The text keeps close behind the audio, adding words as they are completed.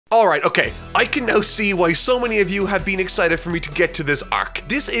Alright, okay, I can now see why so many of you have been excited for me to get to this arc.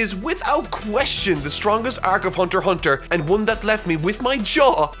 This is, without question, the strongest arc of Hunter x Hunter, and one that left me with my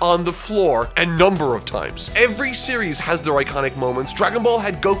jaw on the floor a number of times. Every series has their iconic moments. Dragon Ball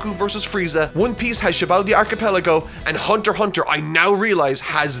had Goku versus Frieza, One Piece has Shabao the Archipelago, and Hunter x Hunter, I now realize,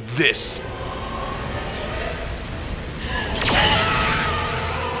 has this.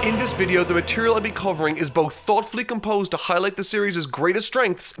 In this video, the material I'll be covering is both thoughtfully composed to highlight the series' greatest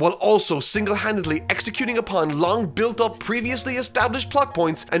strengths, while also single-handedly executing upon long built-up, previously established plot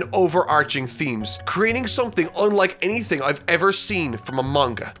points and overarching themes, creating something unlike anything I've ever seen from a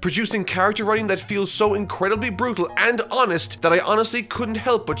manga, producing character writing that feels so incredibly brutal and honest that I honestly couldn't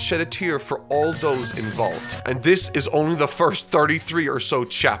help but shed a tear for all those involved. And this is only the first 33 or so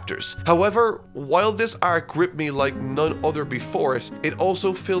chapters. However, while this arc gripped me like none other before it, it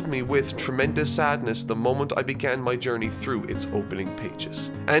also filled me with tremendous sadness the moment I began my journey through its opening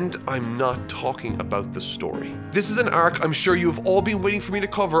pages. And I'm not talking about the story. This is an arc I'm sure you've all been waiting for me to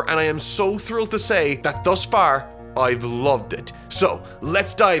cover, and I am so thrilled to say that thus far, I've loved it. So,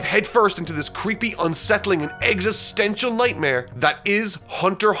 let's dive headfirst into this creepy, unsettling, and existential nightmare that is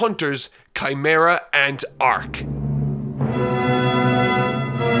Hunter x Hunter's Chimera Ants Arc.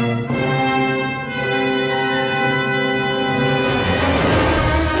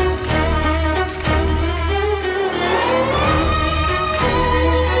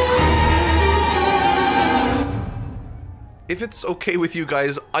 If it's okay with you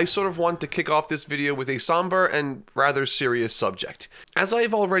guys, I sort of want to kick off this video with a somber and rather serious subject. As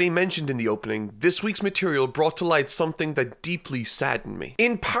I've already mentioned in the opening, this week's material brought to light something that deeply saddened me.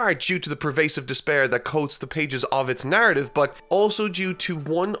 In part due to the pervasive despair that coats the pages of its narrative, but also due to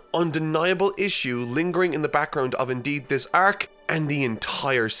one undeniable issue lingering in the background of indeed this arc and the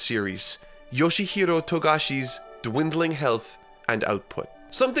entire series: Yoshihiro Togashi's dwindling health and output.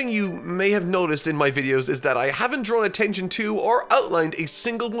 Something you may have noticed in my videos is that I haven't drawn attention to or outlined a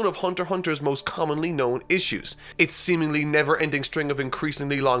single one of Hunter x Hunter's most commonly known issues. Its seemingly never-ending string of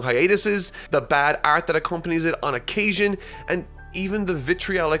increasingly long hiatuses, the bad art that accompanies it on occasion, and even the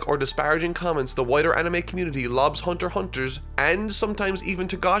vitriolic or disparaging comments the wider anime community lobs Hunter x Hunter's and sometimes even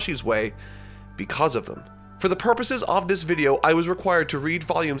Togashi's way because of them. For the purposes of this video, I was required to read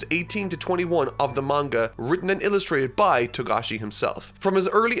volumes 18 to 21 of the manga, written and illustrated by Togashi himself. From as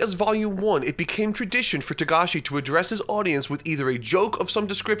early as volume 1, it became tradition for Togashi to address his audience with either a joke of some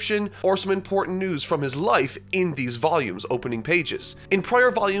description or some important news from his life in these volumes' opening pages. In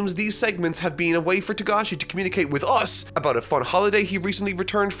prior volumes, these segments have been a way for Togashi to communicate with us about a fun holiday he recently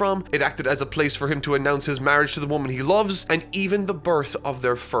returned from. It acted as a place for him to announce his marriage to the woman he loves, and even the birth of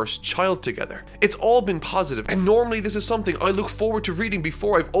their first child together. It's all been positive, and normally this is something I look forward to reading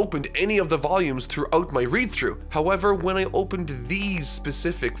before I've opened any of the volumes throughout my read-through. However, when I opened these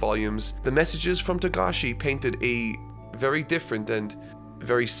specific volumes, the messages from Togashi painted a very different and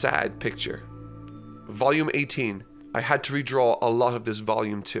very sad picture. Volume 18, I had to redraw a lot of this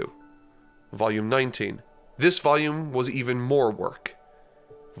volume too. Volume 19, this volume was even more work.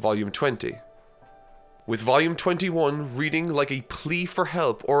 Volume 20. With volume 21 reading like a plea for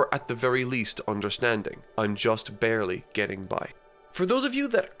help, or at the very least understanding. I'm just barely getting by. For those of you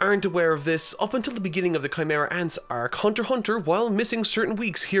that aren't aware of this, up until the beginning of the Chimera Ants arc, Hunter x Hunter, while missing certain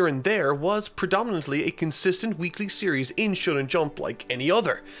weeks here and there, was predominantly a consistent weekly series in Shonen Jump like any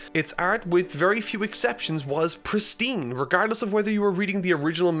other. Its art, with very few exceptions, was pristine, regardless of whether you were reading the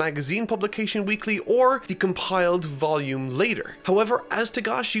original magazine publication weekly or the compiled volume later. However, as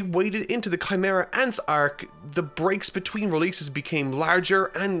Togashi waded into the Chimera Ants arc, the breaks between releases became larger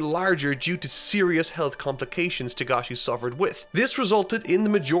and larger due to serious health complications Togashi suffered with. This resulted in the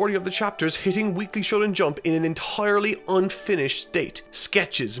majority of the chapters hitting Weekly Shonen Jump in an entirely unfinished state.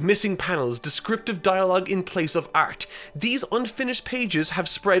 Sketches, missing panels, descriptive dialogue in place of art. These unfinished pages have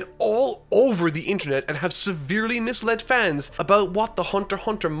spread all over the internet and have severely misled fans about what the Hunter x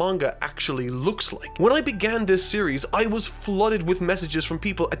Hunter manga actually looks like. When I began this series, I was flooded with messages from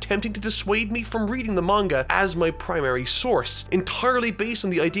people attempting to dissuade me from reading the manga as my primary source, entirely based on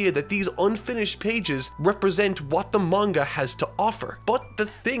the idea that these unfinished pages represent what the manga has to offer. But the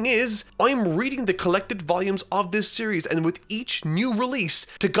thing is, I'm reading the collected volumes of this series, and with each new release,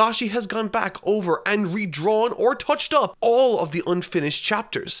 Togashi has gone back over and redrawn or touched up all of the unfinished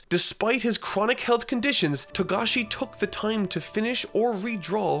chapters. Despite his chronic health conditions, Togashi took the time to finish or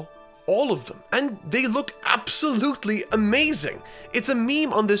redraw all of them, and they look absolutely amazing. It's a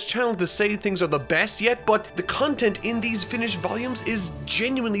meme on this channel to say things are the best yet, but the content in these finished volumes is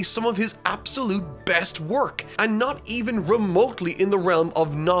genuinely some of his absolute best work, and not even remotely in the realm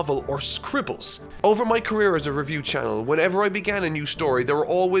of novel or scribbles. Over my career as a review channel, whenever I began a new story, there were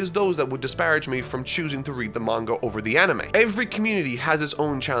always those that would disparage me from choosing to read the manga over the anime. Every community has its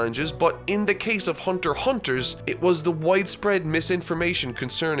own challenges, but in the case of Hunter x Hunter's, it was the widespread misinformation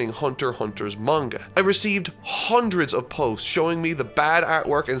concerning Hunter x Hunter's manga. I received hundreds of posts showing me the bad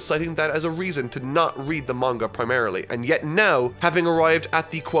artwork and citing that as a reason to not read the manga primarily, and yet now, having arrived at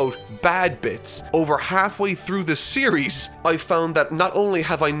the quote bad bits over halfway through the series, I found that not only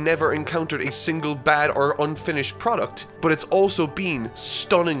have I never encountered a single bad or unfinished product, but it's also been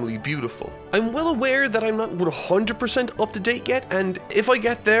stunningly beautiful. I'm well aware that I'm not 100% up to date yet, and if I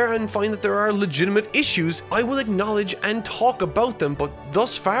get there and find that there are legitimate issues, I will acknowledge and talk about them, but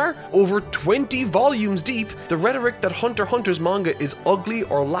thus far, over 20 volumes deep, the rhetoric that Hunter x Hunter's manga is ugly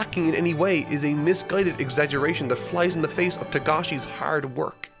or lacking in any way is a misguided exaggeration that flies in the face of Togashi's hard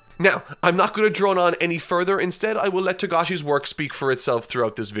work. Now, I'm not going to drone on any further, instead I will let Togashi's work speak for itself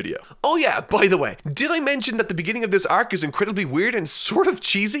throughout this video. Oh yeah, by the way, did I mention that the beginning of this arc is incredibly weird and sort of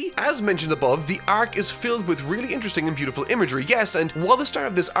cheesy? As mentioned above, the arc is filled with really interesting and beautiful imagery, yes, and while the start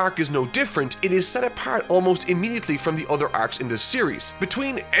of this arc is no different, it is set apart almost immediately from the other arcs in this series.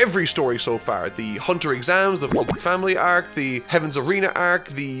 Between every story so far, the Hunter exams, the family arc, the Heaven's Arena arc,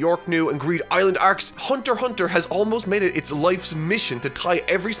 the Yorkshin and Greed Island arcs, Hunter x Hunter has almost made it its life's mission to tie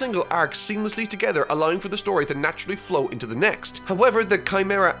every single arc seamlessly together, allowing for the story to naturally flow into the next. However, the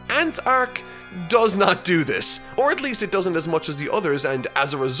Chimera Ants Arc does not do this, or at least it doesn't as much as the others, and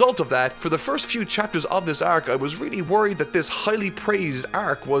as a result of that, for the first few chapters of this arc, I was really worried that this highly praised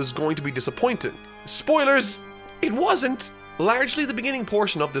arc was going to be disappointing. Spoilers, it wasn't. Largely, the beginning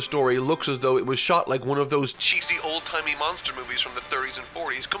portion of the story looks as though it was shot like one of those cheesy old-timey monster movies from the 30s and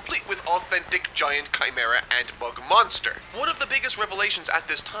 40s, complete with authentic giant chimera ant bug monster. One of the biggest revelations at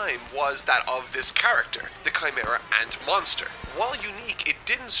this time was that of this character, the chimera ant monster. While unique, it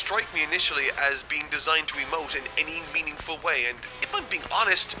didn't strike me initially as being designed to emote in any meaningful way, and if I'm being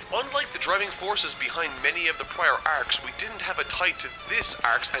honest, unlike the driving forces behind many of the prior arcs, we didn't have a tie to this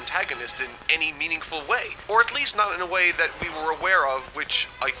arc's antagonist in any meaningful way, or at least not in a way that we were aware of, which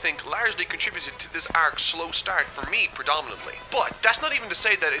I think largely contributed to this arc's slow start for me predominantly. But that's not even to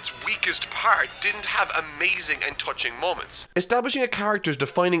say that its weakest part didn't have amazing and touching moments. Establishing a character's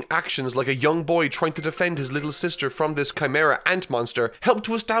defining actions like a young boy trying to defend his little sister from this chimera ant monster helped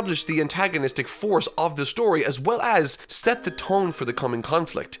to establish the antagonistic force of the story as well as set the tone for the coming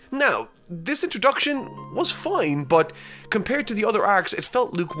conflict. Now, this introduction was fine, but compared to the other arcs, it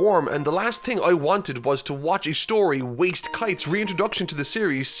felt lukewarm, and the last thing I wanted was to watch a story waste Kite's reintroduction to the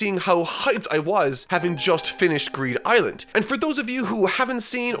series, seeing how hyped I was having just finished Greed Island. And for those of you who haven't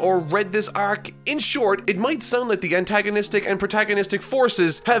seen or read this arc, in short, it might sound like the antagonistic and protagonistic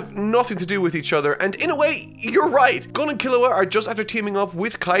forces have nothing to do with each other, and in a way, you're right. Gon and Killua are just after teaming up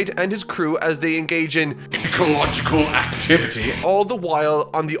with Kite and his crew as they engage in ecological activity. All the while,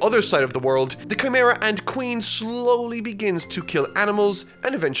 on the other side of the world, the Chimera Ant Queen slowly begins to kill animals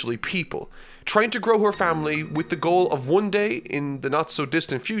and eventually people, trying to grow her family with the goal of one day, in the not so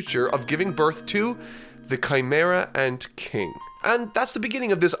distant future, of giving birth to the Chimera Ant King. And that's the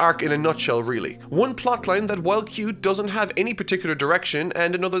beginning of this arc in a nutshell, really. One plotline that, while cute, doesn't have any particular direction,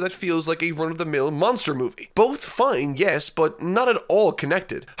 and another that feels like a run-of-the-mill monster movie. Both fine, yes, but not at all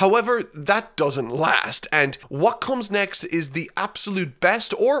connected. However, that doesn't last, and what comes next is the absolute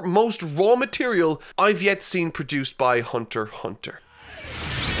best or most raw material I've yet seen produced by Hunter x Hunter.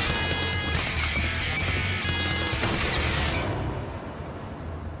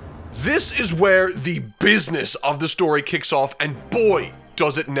 This is where the business of the story kicks off, and boy,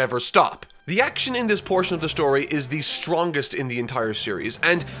 does it never stop. The action in this portion of the story is the strongest in the entire series,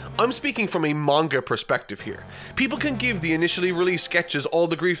 and I'm speaking from a manga perspective here. People can give the initially released sketches all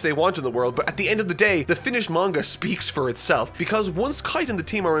the grief they want in the world, but at the end of the day, the finished manga speaks for itself, because once Kite and the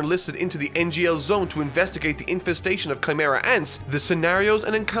team are enlisted into the NGL zone to investigate the infestation of chimera ants, the scenarios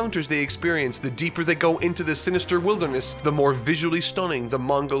and encounters they experience, the deeper they go into the sinister wilderness, the more visually stunning the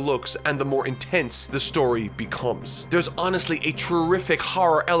manga looks and the more intense the story becomes. There's honestly a terrific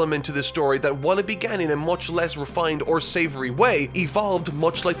horror element to this story that while it began in a much less refined or savory way, evolved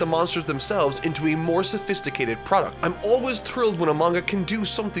much like the monsters themselves into a more sophisticated product. I'm always thrilled when a manga can do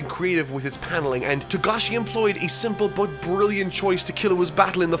something creative with its paneling, and Togashi employed a simple but brilliant choice to Killua's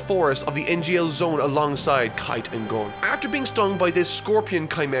battle in the forest of the NGL zone alongside Kite and Gon. After being stung by this scorpion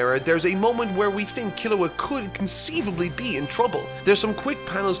chimera, there's a moment where we think Killua could conceivably be in trouble. There's some quick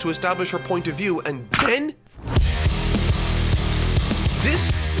panels to establish her point of view, and then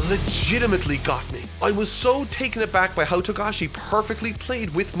this legitimately got me. I was so taken aback by how Togashi perfectly played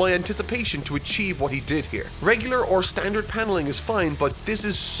with my anticipation to achieve what he did here. Regular or standard paneling is fine, but this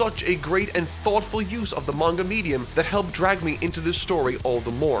is such a great and thoughtful use of the manga medium that helped drag me into this story all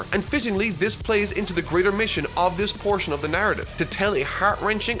the more. And fittingly, this plays into the greater mission of this portion of the narrative, to tell a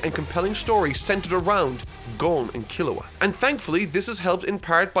heart-wrenching and compelling story centered around Gon and Killua. And thankfully, this is helped in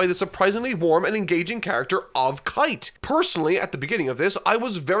part by the surprisingly warm and engaging character of Kite. Personally, at the beginning of this, I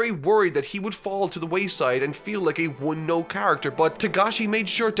was very worried that he would fall to the wayside and feel like a one-note character, but Togashi made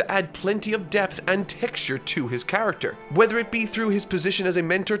sure to add plenty of depth and texture to his character. Whether it be through his position as a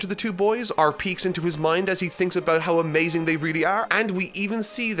mentor to the two boys, our peeks into his mind as he thinks about how amazing they really are, and we even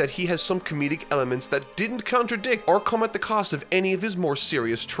see that he has some comedic elements that didn't contradict or come at the cost of any of his more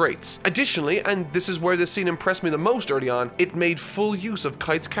serious traits. Additionally, and this is where this scene impressed me the most early on, it made full use of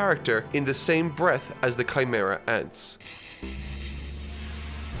Kite's character in the same breath as the Chimera Ants.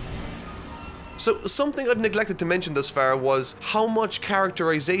 So something I've neglected to mention thus far was how much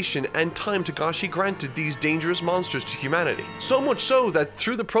characterization and time Togashi granted these dangerous monsters to humanity. So much so that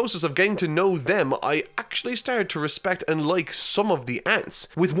through the process of getting to know them, I actually started to respect and like some of the ants,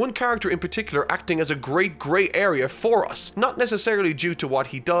 with one character in particular acting as a great grey area for us, not necessarily due to what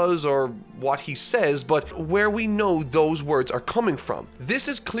he does or what he says, but where we know those words are coming from. This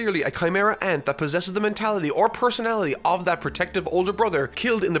is clearly a Chimera Ant that possesses the mentality or personality of that protective older brother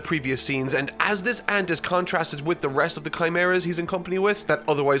killed in the previous scenes, and as this ant is contrasted with the rest of the chimeras he's in company with, that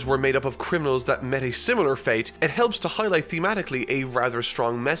otherwise were made up of criminals that met a similar fate, it helps to highlight thematically a rather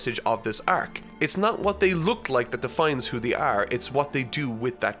strong message of this arc. It's not what they look like that defines who they are, it's what they do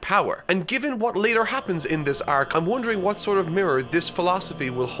with that power. And given what later happens in this arc, I'm wondering what sort of mirror this philosophy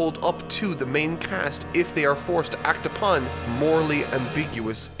will hold up to the main cast if they are forced to act upon morally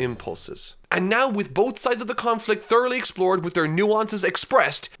ambiguous impulses. And now, with both sides of the conflict thoroughly explored with their nuances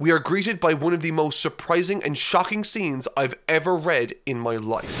expressed, we are greeted by one of the most surprising and shocking scenes I've ever read in my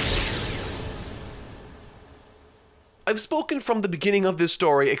life. I've spoken from the beginning of this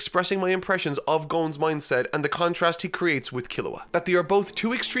story expressing my impressions of Gon's mindset and the contrast he creates with Killua, that they are both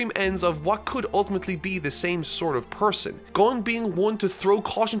two extreme ends of what could ultimately be the same sort of person. Gon being one to throw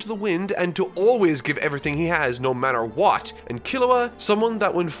caution to the wind and to always give everything he has no matter what, and Killua, someone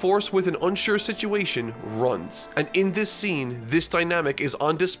that when forced with an unsure situation, runs. And in this scene, this dynamic is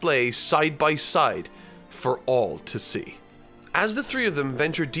on display side by side for all to see. As the three of them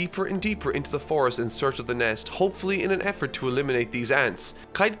venture deeper and deeper into the forest in search of the nest, hopefully in an effort to eliminate these ants,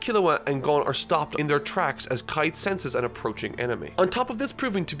 Kite, Killua, and Gon are stopped in their tracks as Kite senses an approaching enemy. On top of this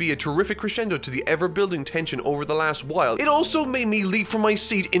proving to be a terrific crescendo to the ever-building tension over the last while, it also made me leap from my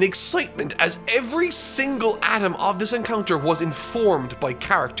seat in excitement as every single atom of this encounter was informed by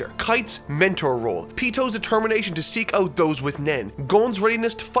character. Kite's mentor role, Pito's determination to seek out those with Nen, Gon's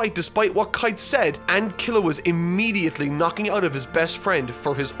readiness to fight despite what Kite said, and Killua's immediately knocking out of his best friend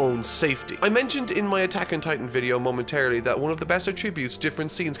for his own safety. I mentioned in my Attack on Titan video momentarily that one of the best attributes different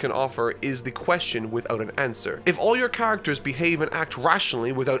scenes can offer is the question without an answer. If all your characters behave and act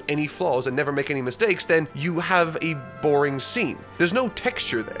rationally without any flaws and never make any mistakes, then you have a boring scene. There's no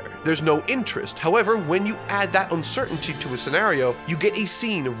texture there. There's no interest. However, when you add that uncertainty to a scenario, you get a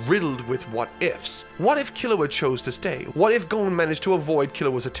scene riddled with what ifs. What if Killua chose to stay? What if Gon managed to avoid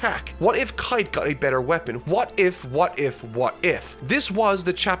Killua's attack? What if Kite got a better weapon? What if? This was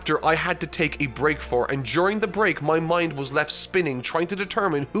the chapter I had to take a break for, and during the break my mind was left spinning trying to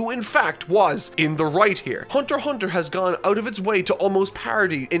determine who in fact was in the right here. Hunter x Hunter has gone out of its way to almost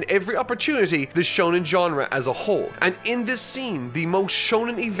parody in every opportunity the shonen genre as a whole, and in this scene the most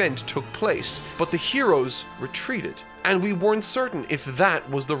shonen event took place, but the heroes retreated. And we weren't certain if that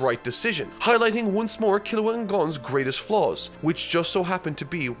was the right decision, highlighting once more Killua and Gon's greatest flaws, which just so happened to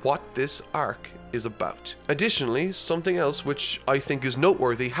be what this arc is about. Additionally, something else which I think is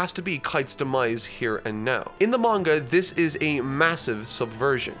noteworthy has to be Kite's demise here and now. In the manga, this is a massive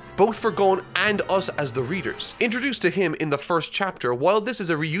subversion, both for Gon and us as the readers. Introduced to him in the first chapter, while this is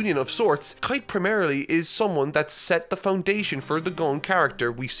a reunion of sorts, Kite primarily is someone that set the foundation for the Gon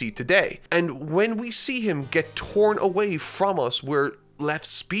character we see today. And when we see him get torn away from us, we're left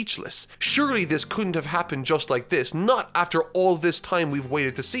speechless. Surely this couldn't have happened just like this, not after all this time we've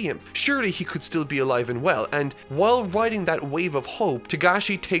waited to see him. Surely he could still be alive and well, and while riding that wave of hope,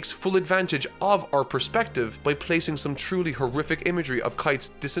 Togashi takes full advantage of our perspective by placing some truly horrific imagery of Kite's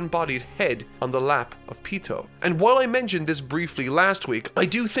disembodied head on the lap of Pito. And while I mentioned this briefly last week, I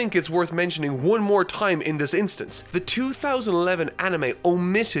do think it's worth mentioning one more time in this instance. The 2011 anime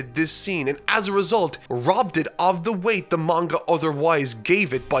omitted this scene and as a result robbed it of the weight the manga otherwise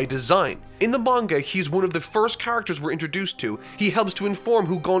gave it by design. In the manga, he's one of the first characters we're introduced to. He helps to inform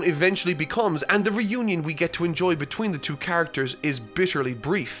who Gon eventually becomes, and the reunion we get to enjoy between the two characters is bitterly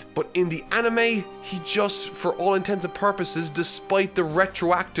brief. But in the anime, he just, for all intents and purposes, despite the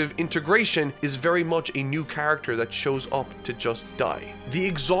retroactive integration, is very much a new character that shows up to just die. The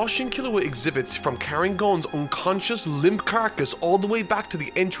exhaustion Killua exhibits from carrying Gon's unconscious, limp carcass all the way back to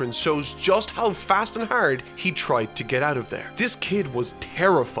the entrance shows just how fast and hard he tried to get out of there. This kid was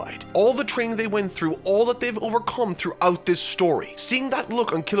terrified. All the training they went through, all that they've overcome throughout this story. Seeing that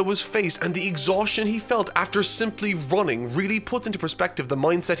look on Killua's face and the exhaustion he felt after simply running really puts into perspective the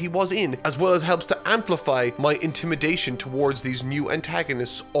mindset he was in, as well as helps to amplify my intimidation towards these new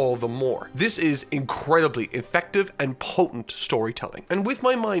antagonists all the more. This is incredibly effective and potent storytelling. And with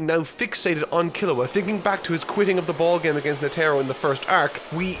my mind now fixated on Killua, thinking back to his quitting of the ball game against Netero in the first arc,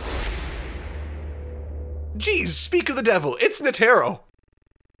 Jeez, speak of the devil, it's Netero!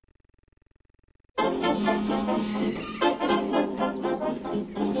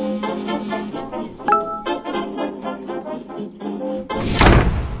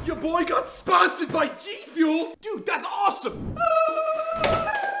 Your boy got sponsored by G Fuel! Dude, that's awesome!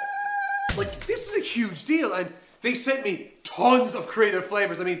 Like, this is a huge deal, and they sent me tons of creative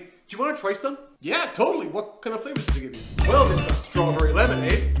flavors. I mean, do you want to try some? Yeah, totally. What kind of flavors did they give you? Well, they've got strawberry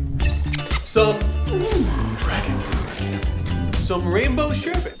lemonade, some dragon fruit, some rainbow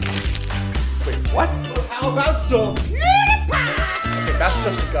sherbet. Wait, what? Well, how about some okay, that's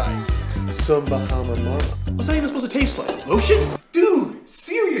just a guy. Some Bahama Mama. What's that even supposed to taste like? Lotion? Dude,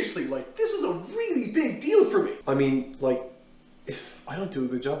 seriously, like, this is a really big deal for me. I mean, like, if I don't do a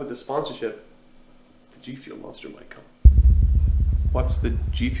good job with this sponsorship, the G Fuel monster might come. What's the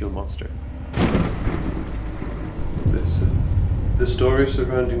G Fuel monster? The stories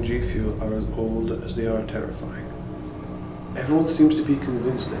surrounding G Fuel are as old as they are terrifying. Everyone seems to be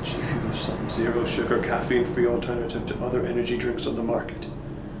convinced that G Fuel is some zero-sugar, caffeine-free alternative to other energy drinks on the market.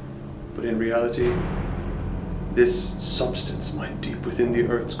 But in reality, this substance mined deep within the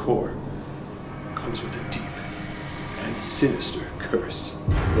Earth's core comes with a deep and sinister curse.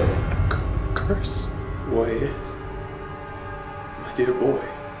 A curse? Why, yes. My dear boy,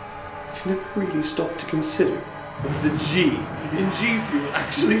 you've never really stopped to consider what the G in G Fuel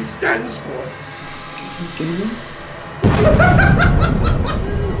actually stands for. Can you?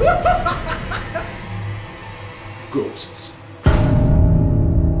 Ghosts.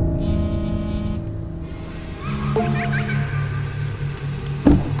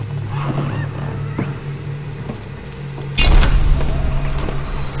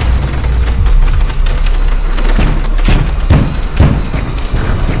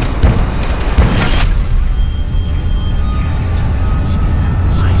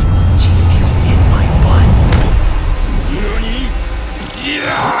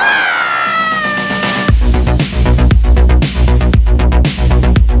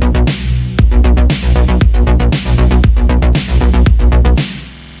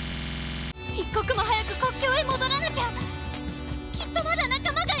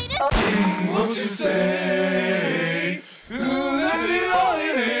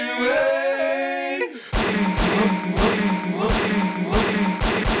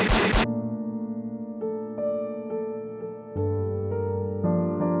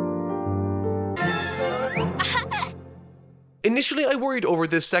 Initially, I worried over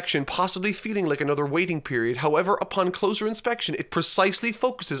this section possibly feeling like another waiting period. However, upon closer inspection, it precisely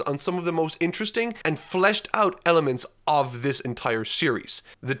focuses on some of the most interesting and fleshed out elements of this entire series,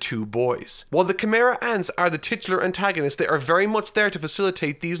 the two boys. While the Chimera Ants are the titular antagonists, they are very much there to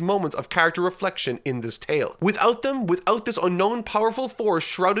facilitate these moments of character reflection in this tale. Without them, without this unknown powerful force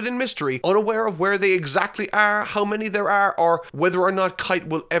shrouded in mystery, unaware of where they exactly are, how many there are, or whether or not Kite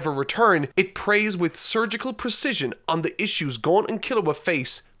will ever return, it preys with surgical precision on the issues Gon and Killua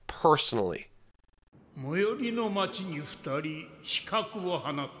face personally. 最寄りの町に2人刺客を放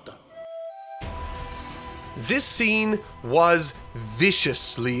った。This scene was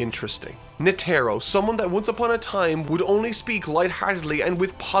viciously interesting. Netero, someone that once upon a time would only speak lightheartedly and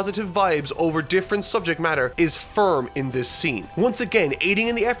with positive vibes over different subject matter, is firm in this scene, once again aiding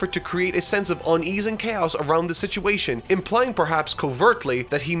in the effort to create a sense of unease and chaos around the situation, implying perhaps covertly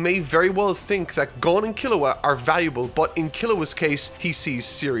that he may very well think that Gon and Killua are valuable, but in Killua's case, he sees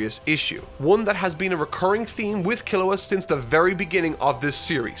serious issue. One that has been a recurring theme with Killua since the very beginning of this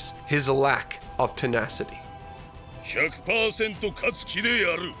series, his lack of tenacity. 100% 勝つ気で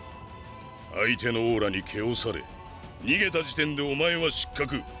やる。相手のオーラに気をされ、逃げた時点でお前は失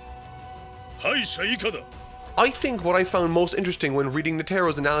格。敗者以下だ。 I think what I found most interesting when reading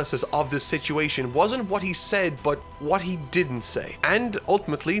Netero's analysis of this situation wasn't what he said, but what he didn't say. And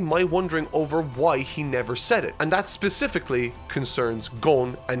ultimately, my wondering over why he never said it. And that specifically concerns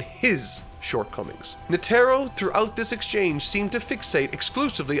Gon and his shortcomings. Netero, throughout this exchange, seemed to fixate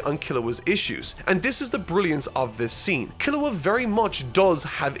exclusively on Killua's issues, and this is the brilliance of this scene. Killua very much does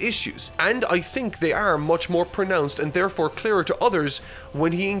have issues, and I think they are much more pronounced and therefore clearer to others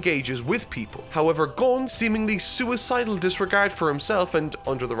when he engages with people. However, Gon's seemingly suicidal disregard for himself and,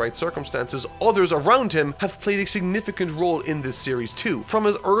 under the right circumstances, others around him have played a significant role in this series too, from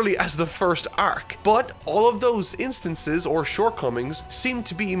as early as the first arc. But all of those instances or shortcomings seem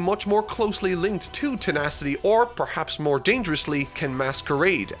to be much more closely linked to tenacity, or perhaps more dangerously, can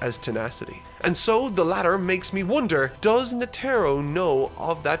masquerade as tenacity. And so the latter makes me wonder, does Netero know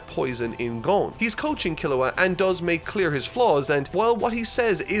of that poison in Gon? He's coaching Killua and does make clear his flaws, and while what he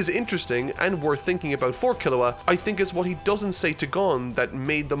says is interesting and worth thinking about for Killua, I think it's what he doesn't say to Gon that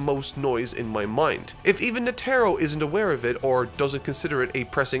made the most noise in my mind. If even Netero isn't aware of it or doesn't consider it a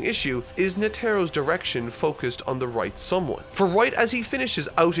pressing issue, is Netero's direction focused on the right someone? For right as he finishes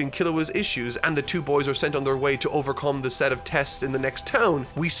outing Killua's issues and the two boys are sent on their way to overcome the set of tests in the next town,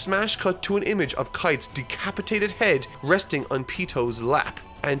 we smash cut to an image of Kite's decapitated head resting on Pito's lap.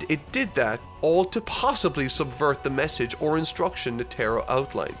 And it did that all to possibly subvert the message or instruction Netero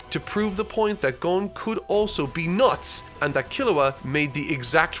outlined, to prove the point that Gon could also be nuts, and that Killua made the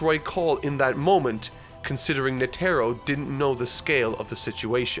exact right call in that moment, considering Netero didn't know the scale of the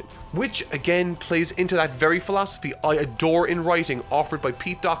situation. Which again plays into that very philosophy I adore in writing offered by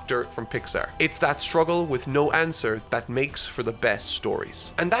Pete Docter from Pixar. It's that struggle with no answer that makes for the best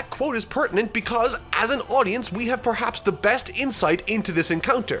stories. And that quote is pertinent because as an audience we have perhaps the best insight into this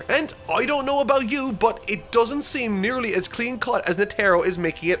encounter. And I don't know about you, but it doesn't seem nearly as clean cut as Netero is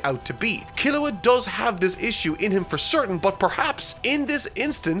making it out to be. Killua does have this issue in him for certain, but perhaps in this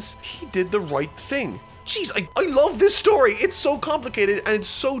instance he did the right thing. Jeez, I love this story. It's so complicated and it's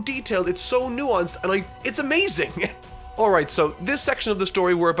so detailed, it's so nuanced, and it's amazing. Alright, so this section of the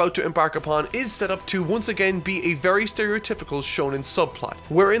story we're about to embark upon is set up to once again be a very stereotypical shonen subplot,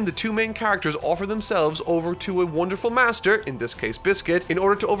 wherein the two main characters offer themselves over to a wonderful master, in this case Biscuit, in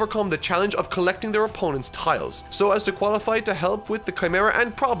order to overcome the challenge of collecting their opponent's tiles, so as to qualify to help with the Chimera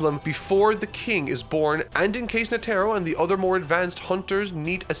Ant problem before the king is born, and in case Netero and the other more advanced hunters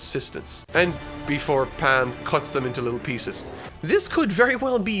need assistance, and before Pam cuts them into little pieces. This could very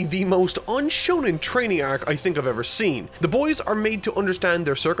well be the most unshonen training arc I think I've ever seen. The boys are made to understand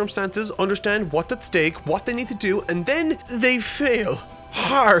their circumstances, understand what's at stake, what they need to do, and then they fail.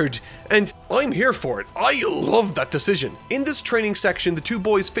 Hard. And I'm here for it. I love that decision. In this training section, the two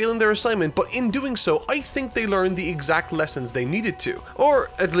boys fail in their assignment, but in doing so, I think they learn the exact lessons they needed to. Or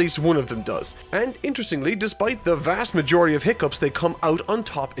at least one of them does. And interestingly, despite the vast majority of hiccups, they come out on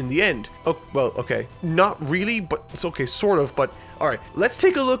top in the end. Oh, well, okay. Not really, but it's okay, sort of, but alright. Let's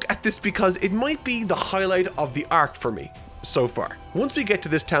take a look at this because it might be the highlight of the arc for me so far. Once we get to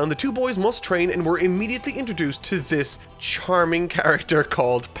this town, the two boys must train and we're immediately introduced to this charming character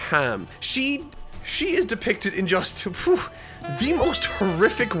called Pam. She is depicted in just the most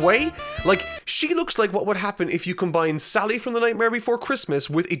horrific way. Like, she looks like what would happen if you combine Sally from The Nightmare Before Christmas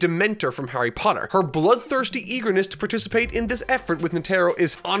with a Dementor from Harry Potter. Her bloodthirsty eagerness to participate in this effort with Netero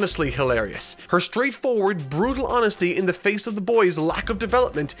is honestly hilarious. Her straightforward, brutal honesty in the face of the boys' lack of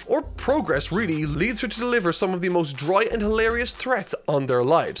development, or progress really, leads her to deliver some of the most dry and hilarious threats on their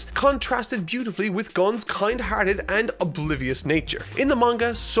lives, contrasted beautifully with Gon's kind-hearted and oblivious nature. In the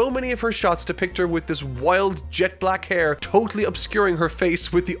manga, so many of her shots depict her with this wild jet black hair totally obscuring her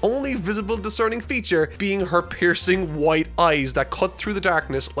face, with the only visible discerning feature being her piercing white eyes that cut through the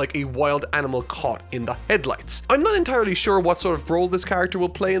darkness like a wild animal caught in the headlights. I'm not entirely sure what sort of role this character will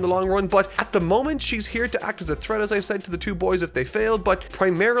play in the long run, but at the moment she's here to act as a threat, as I said, to the two boys if they fail, but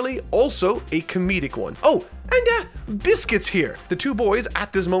primarily also a comedic one. Oh, And Biscuit's here. The two boys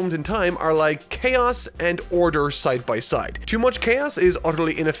at this moment in time are like chaos and order side by side. Too much chaos is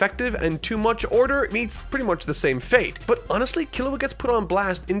utterly ineffective, and too much order meets pretty much the same fate. But honestly, Killua gets put on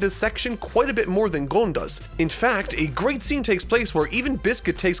blast in this section quite a bit more than Gon does. In fact, a great scene takes place where even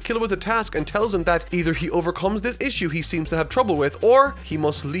Biscuit takes Killua to task and tells him that either he overcomes this issue he seems to have trouble with, or he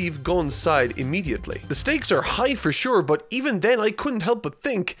must leave Gon's side immediately. The stakes are high for sure, but even then I couldn't help but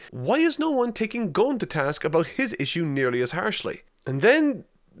think, why is no one taking Gon to task about his issue nearly as harshly? And then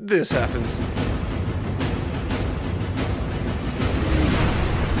this happens.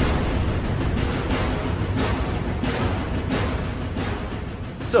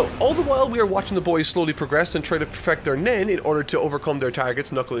 So, all the while we are watching the boys slowly progress and try to perfect their nen in order to overcome their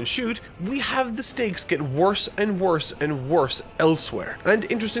targets, Knuckle and Shoot, we have the stakes get worse and worse and worse elsewhere. And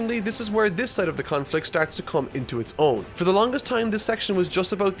interestingly, this is where this side of the conflict starts to come into its own. For the longest time, this section was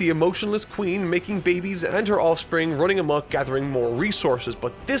just about the emotionless queen making babies and her offspring running amok gathering more resources,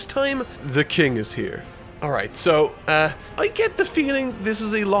 but this time, the king is here. Alright, so, I get the feeling this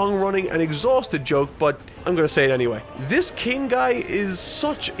is a long-running and exhausted joke, but I'm gonna say it anyway. This king guy is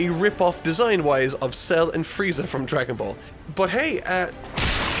such a rip-off design-wise of Cell and Frieza from Dragon Ball. But hey, at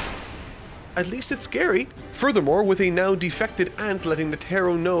least it's scary. Furthermore, with a now defected ant letting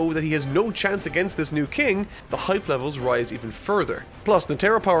Netero know that he has no chance against this new king, the hype levels rise even further. Plus,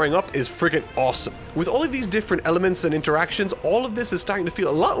 Netero powering up is freaking awesome. With all of these different elements and interactions, all of this is starting to feel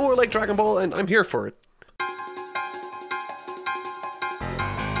a lot more like Dragon Ball, and I'm here for it.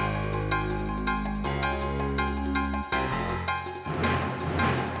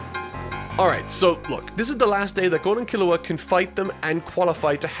 Alright, so look, this is the last day that Gon and Killua can fight them and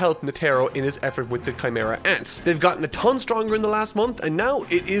qualify to help Netero in his effort with the Chimera Ants. They've gotten a ton stronger in the last month, and now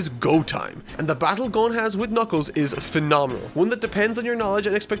it is go time. And the battle Gon has with Knuckles is phenomenal, one that depends on your knowledge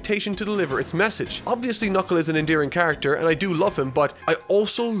and expectation to deliver its message. Obviously Knuckle is an endearing character, and I do love him, but I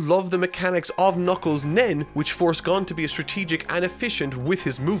also love the mechanics of Knuckles' Nen, which force Gon to be strategic and efficient with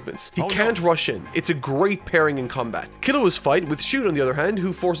his movements. He can't rush in. It's a great pairing in combat. Killua's fight with Shoot, on the other hand,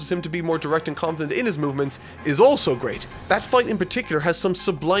 who forces him to be more direct and confident in his movements, is also great. That fight in particular has some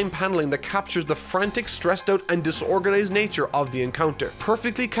sublime paneling that captures the frantic, stressed out, and disorganized nature of the encounter.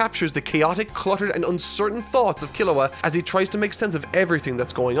 Perfectly captures the chaotic, cluttered, and uncertain thoughts of Killua as he tries to make sense of everything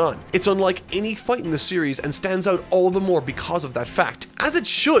that's going on. It's unlike any fight in the series and stands out all the more because of that fact. As it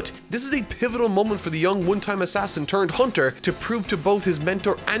should. This is a pivotal moment for the young one-time assassin turned hunter to prove to both his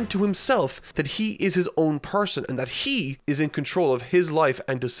mentor and to himself that he is his own person and that he is in control of his life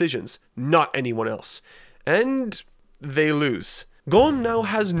and decisions, not anyone else. And they lose. Gon now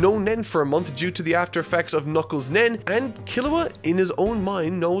has no Nen for a month due to the after effects of Knuckles' Nen, and Killua, in his own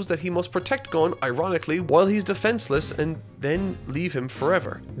mind, knows that he must protect Gon, ironically, while he's defenseless, and then leave him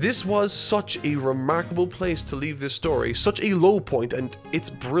forever. This was such a remarkable place to leave this story, such a low point, and it's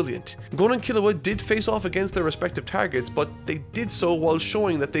brilliant. Gon and Killua did face off against their respective targets, but they did so while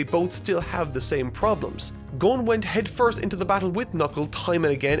showing that they both still have the same problems. Gon went headfirst into the battle with Knuckle time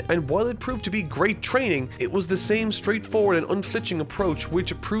and again, and while it proved to be great training, it was the same straightforward and unflinching approach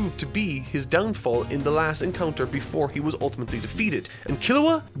which proved to be his downfall in the last encounter before he was ultimately defeated. And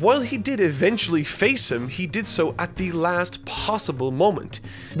Killua, while he did eventually face him, he did so at the last possible moment.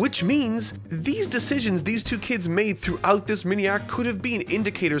 Which means these decisions these two kids made throughout this mini-arc could have been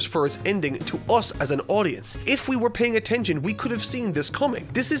indicators for its ending to us as an audience. If we were paying attention, we could have seen this coming.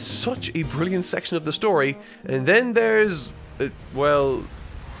 This is such a brilliant section of the story. And then there's, well,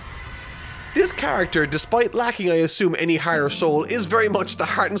 this character, despite lacking, I assume, any heart or soul, is very much the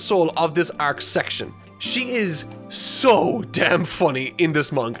heart and soul of this arc section. She is so damn funny in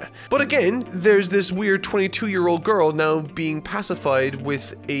this manga. But again, there's this weird 22-year-old girl now being pacified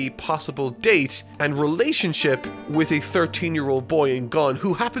with a possible date and relationship with a 13-year-old boy in Gon,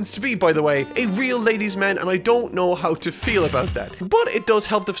 who happens to be, by the way, a real ladies' man, and I don't know how to feel about that. But it does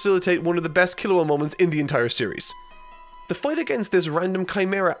help to facilitate one of the best Killua moments in the entire series. The fight against this random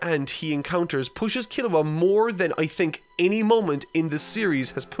Chimera Ant he encounters pushes Killua more than I think any moment in this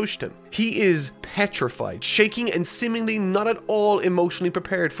series has pushed him. He is petrified, shaking, and seemingly not at all emotionally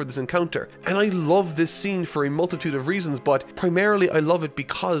prepared for this encounter. And I love this scene for a multitude of reasons, but primarily I love it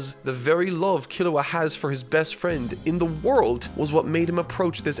because the very love Killua has for his best friend in the world was what made him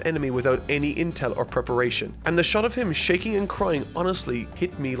approach this enemy without any intel or preparation. And the shot of him shaking and crying honestly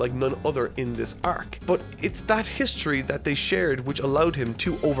hit me like none other in this arc. But it's that history that they shared which allowed him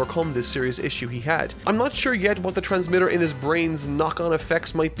to overcome this serious issue he had. I'm not sure yet what the transmitter in his brain's knock-on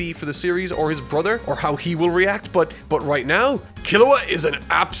effects might be for the series or his brother, or how he will react, but right now, Killua is an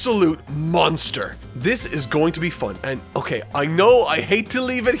absolute monster. This is going to be fun, and okay, I know I hate to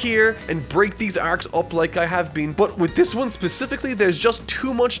leave it here and break these arcs up like I have been, but with this one specifically, there's just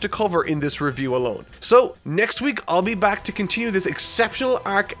too much to cover in this review alone. So next week, I'll be back to continue this exceptional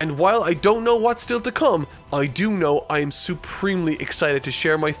arc, and while I don't know what's still to come, I do know I am supremely excited to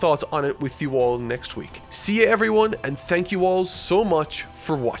share my thoughts on it with you all next week. See you everyone, and thank you all so much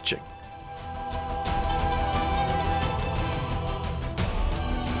for watching.